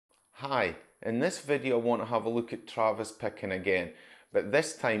Hi, in this video I want to have a look at Travis picking again, but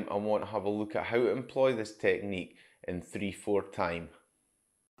this time I want to have a look at how to employ this technique in 3/4 time.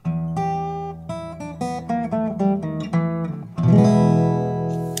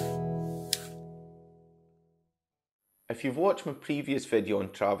 If you've watched my previous video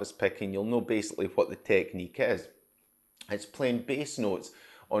on Travis picking, you'll know basically what the technique is. It's playing bass notes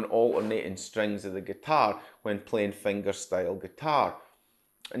on alternating strings of the guitar when playing fingerstyle guitar.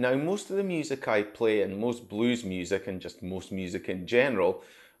 Now, most of the music I play, and most blues music and just most music in general,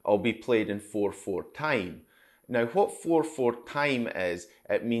 will be played in 4/4 time. Now, what 4/4 time is,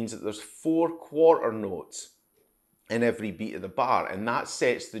 it means that there's 4 quarter notes in every beat of the bar, and that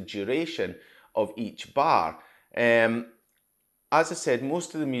sets the duration of each bar. As I said,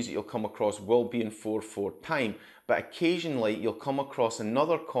 most of the music you'll come across will be in 4/4 time, but occasionally you'll come across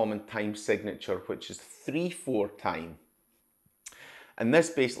another common time signature, which is 3/4 time. And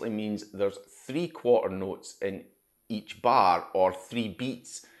this basically means there's 3 quarter notes in each bar, or 3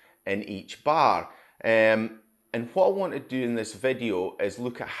 beats in each bar. And what I want to do in this video is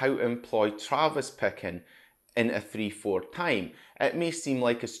look at how to employ Travis picking in a 3/4 time. It may seem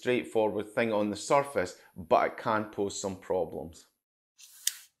like a straightforward thing on the surface, but it can pose some problems.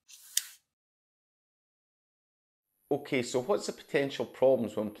 Okay, so what's the potential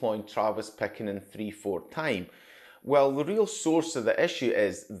problems with employing Travis picking in 3/4 time? Well, the real source of the issue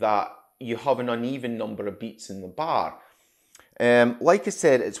is that you have an uneven number of beats in the bar. Like I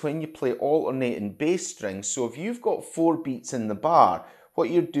said, it's when you play alternating bass strings. So if you've got 4 beats in the bar,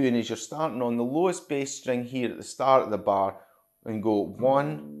 what you're doing is you're starting on the lowest bass string here at the start of the bar and go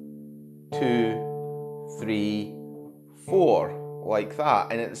 1, 2, 3, 4, like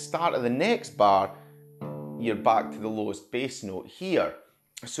that. And at the start of the next bar, you're back to the lowest bass note here.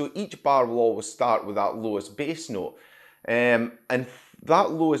 So each bar will always start with that lowest bass note. And that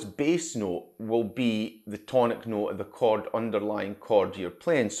lowest bass note will be the tonic note of the underlying chord you're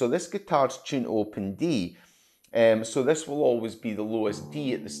playing. So this guitar's tuned to open D. So this will always be the lowest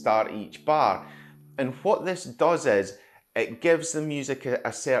D at the start of each bar. And what this does is, it gives the music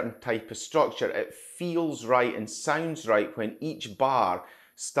a certain type of structure. It feels right and sounds right when each bar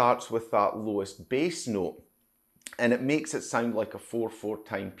starts with that lowest bass note. And it makes it sound like a 4/4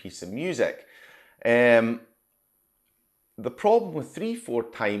 time piece of music. The problem with 3/4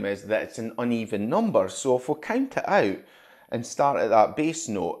 time is that it's an uneven number. So if we count it out and start at that bass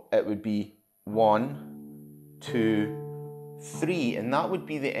note, it would be 1, 2, 3, and that would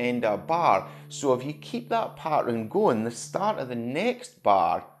be the end of a bar. So if you keep that pattern going, the start of the next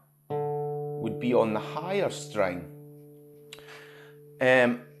bar would be on the higher string.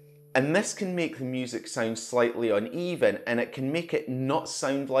 And this can make the music sound slightly uneven, and it can make it not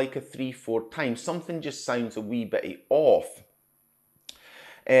sound like a 3/4 time. Something just sounds a wee bit off.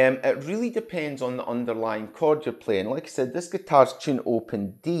 It really depends on the underlying chord you're playing. Like I said, this guitar's tuned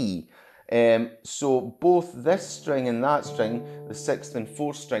open D. So both this string and that string, the 6th and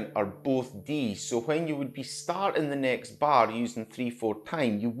 4th string, are both D. So when you would be starting the next bar using 3/4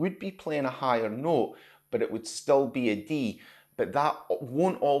 time, you would be playing a higher note, but it would still be a D. But that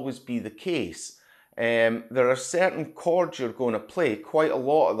won't always be the case. There are certain chords you're going to play, quite a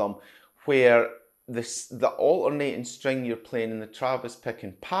lot of them, where the alternating string you're playing in the Travis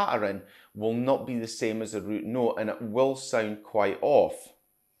picking pattern will not be the same as the root note, and it will sound quite off.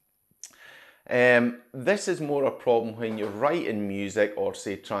 This is more a problem when you're writing music, or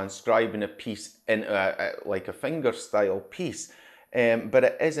say transcribing a piece into like a fingerstyle piece. But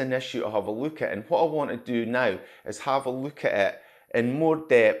it is an issue to have a look at, and what I want to do now is have a look at it in more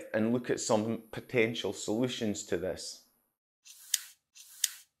depth and look at some potential solutions to this.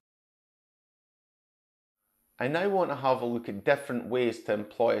 I now want to have a look at different ways to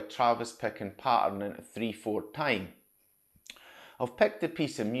employ a Travis picking pattern into 3/4 time. I've picked the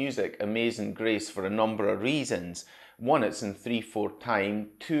piece of music Amazing Grace for a number of reasons. One, it's in 3/4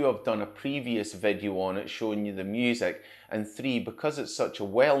 time. 2, I've done a previous video on it showing you the music. And 3, because it's such a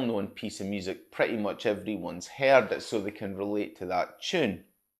well-known piece of music, pretty much everyone's heard it, so they can relate to that tune.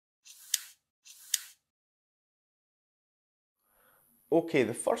 Okay,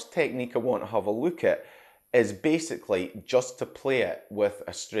 the first technique I want to have a look at is basically just to play it with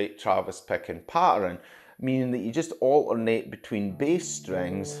a straight Travis picking pattern, meaning that you just alternate between bass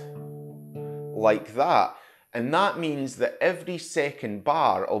strings like that. And that means that every second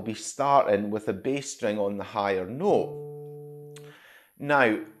bar will be starting with a bass string on the higher note.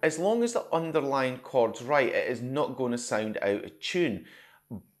 Now, as long as the underlying chord's right, it is not going to sound out of tune.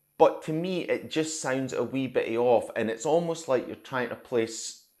 But to me, it just sounds a wee bit off, and it's almost like you're trying to play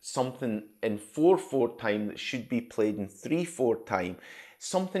something in 4/4 time that should be played in 3/4 time.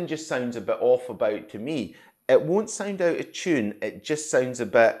 something just sounds a bit off about it to me. It won't sound out of tune, it just sounds a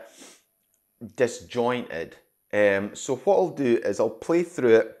bit disjointed. So what I'll do is I'll play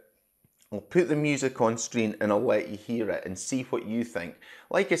through it, I'll put the music on screen and I'll let you hear it and see what you think.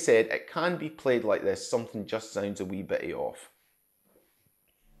 Like I said, it can be played like this, something just sounds a wee bit off.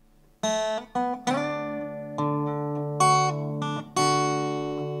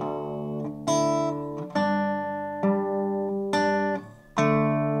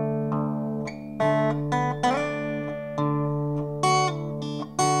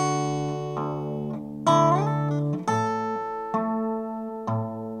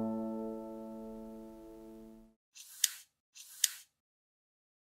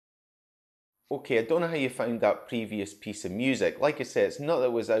 Okay, I don't know how you found that previous piece of music. Like I said, it's not that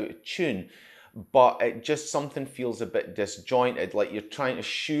it was out of tune, but it just something feels a bit disjointed, like you're trying to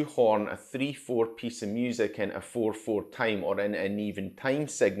shoehorn a 3/4 piece of music in a 4/4 time or in an even time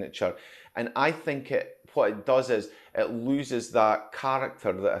signature. And I think what it does is it loses that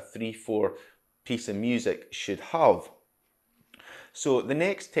character that a 3/4 piece of music should have. So the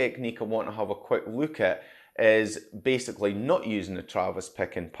next technique I want to have a quick look at is basically not using the Travis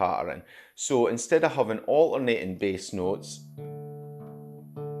picking pattern. So instead of having alternating bass notes,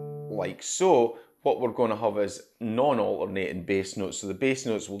 like so, what we're going to have is non-alternating bass notes. So the bass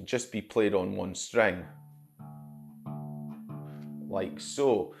notes will just be played on one string, like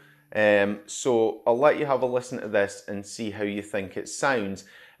so. So I'll let you have a listen to this and see how you think it sounds.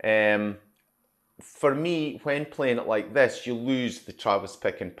 For me, when playing it like this, you lose the Travis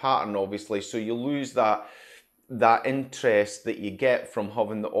picking pattern, obviously, so you lose that interest that you get from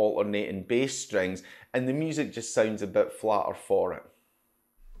having the alternating bass strings, and the music just sounds a bit flatter for it.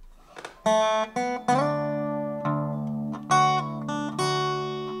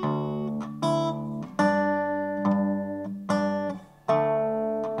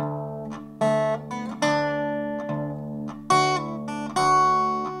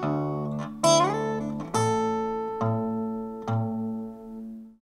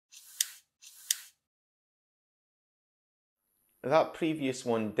 That previous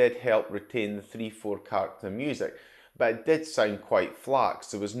one did help retain the 3/4 character music, but it did sound quite flat,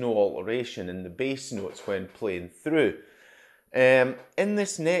 so there was no alteration in the bass notes when playing through. In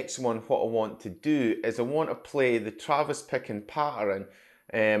this next one, what I want to do is I want to play the Travis picking pattern,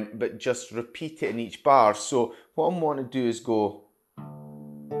 but just repeat it in each bar. So what I want to do is go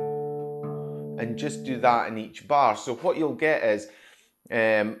and just do that in each bar. So what you'll get is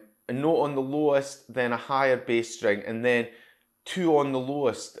a note on the lowest, then a higher bass string, and then two on the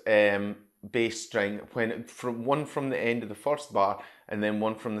lowest bass string, one from the end of the first bar and then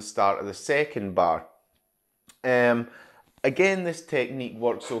one from the start of the second bar. Again, this technique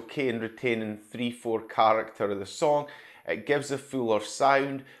works okay in retaining 3/4 character of the song. It gives a fuller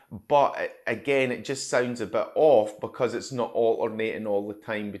sound, but again, it just sounds a bit off because it's not alternating all the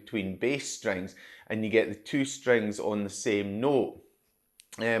time between bass strings, and you get the two strings on the same note.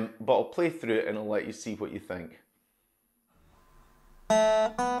 But I'll play through it and I'll let you see what you think.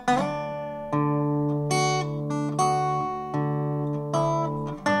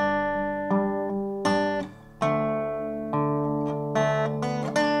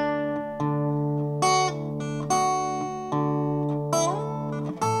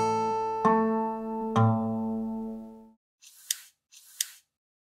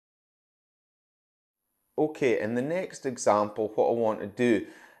 Okay, in the next example, what I want to do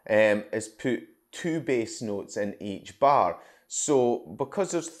is put two bass notes in each bar. So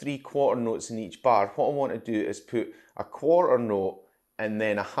because there's 3/4 notes in each bar, what I want to do is put a quarter note and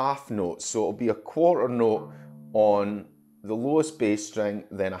then a half note. So it'll be a quarter note on the lowest bass string,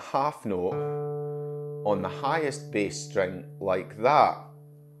 then a half note on the highest bass string, like that.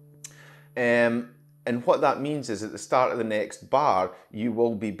 And what that means is at the start of the next bar, you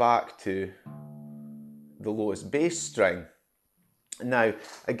will be back to the lowest bass string. Now,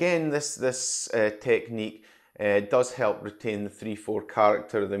 again, this technique does help retain the 3/4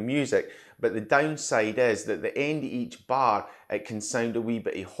 character of the music, but the downside is that at the end of each bar, it can sound a wee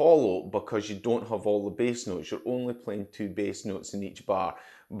bit hollow because you don't have all the bass notes. You're only playing two bass notes in each bar.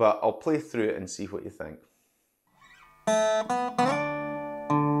 But I'll play through it and see what you think.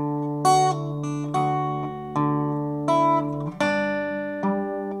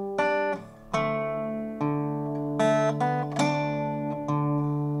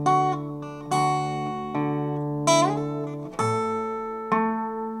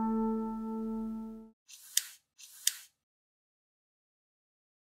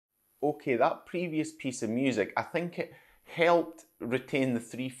 Okay, that previous piece of music, I think it helped retain the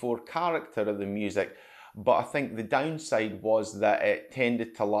 3/4 character of the music, but I think the downside was that it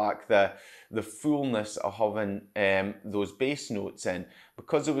tended to lack the fullness of having those bass notes in.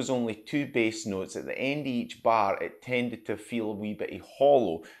 Because there was only 2 bass notes at the end of each bar, it tended to feel a wee bit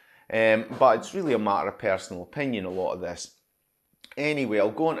hollow. But it's really a matter of personal opinion, a lot of this. Anyway,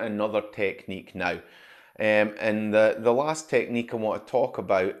 I'll go on to another technique now. And the last technique I want to talk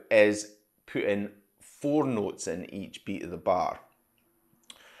about is putting 4 notes in each beat of the bar.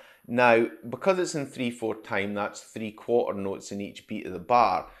 Now, because it's in 3/4 time, that's 3/4 notes in each beat of the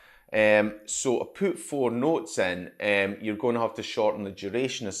bar. So to put 4 notes in, you're going to have to shorten the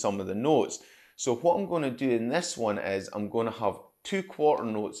duration of some of the notes. So what I'm going to do in this one is I'm going to have 2 quarter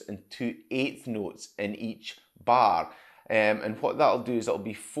notes and 2 eighth notes in each bar. And what that'll do is it'll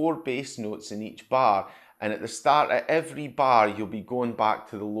be 4 bass notes in each bar. And at the start of every bar, you'll be going back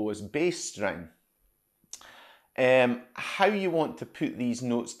to the lowest bass string. How you want to put these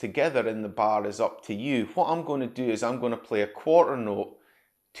notes together in the bar is up to you. What I'm going to do is I'm going to play a quarter note,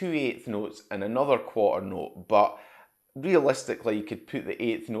 2 eighth notes and another quarter note, but realistically you could put the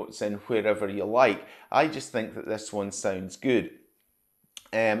eighth notes in wherever you like. I just think that this one sounds good.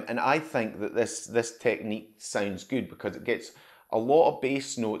 And I think that this technique sounds good because it gets a lot of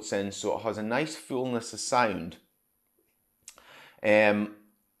bass notes in, so it has a nice fullness of sound.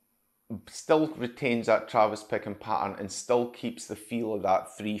 Still retains that Travis picking pattern and still keeps the feel of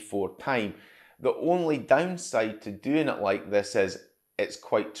that 3/4 time. The only downside to doing it like this is it's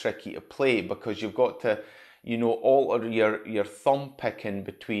quite tricky to play because you've got to, you know, alter your thumb picking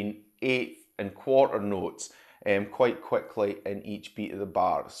between eighth and quarter notes quite quickly in each beat of the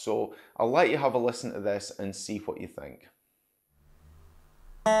bar. So I'll let you have a listen to this and see what you think.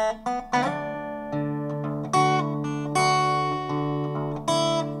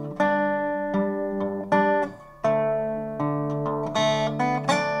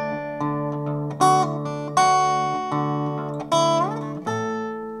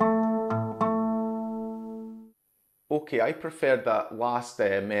 Okay, I preferred that last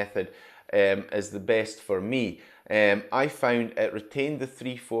method as the best for me. I found it retained the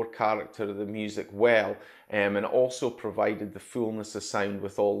 3/4 character of the music well, and it also provided the fullness of sound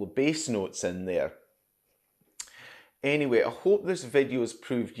with all the bass notes in there. Anyway, I hope this video has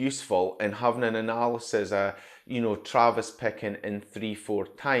proved useful in having an analysis of, you know, Travis picking in 3/4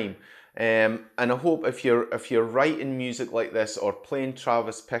 time. And I hope if you're writing music like this or playing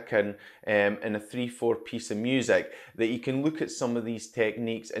Travis picking in a 3/4 piece of music, that you can look at some of these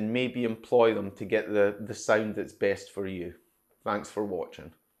techniques and maybe employ them to get the sound that's best for you. Thanks for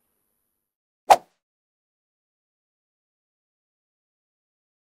watching.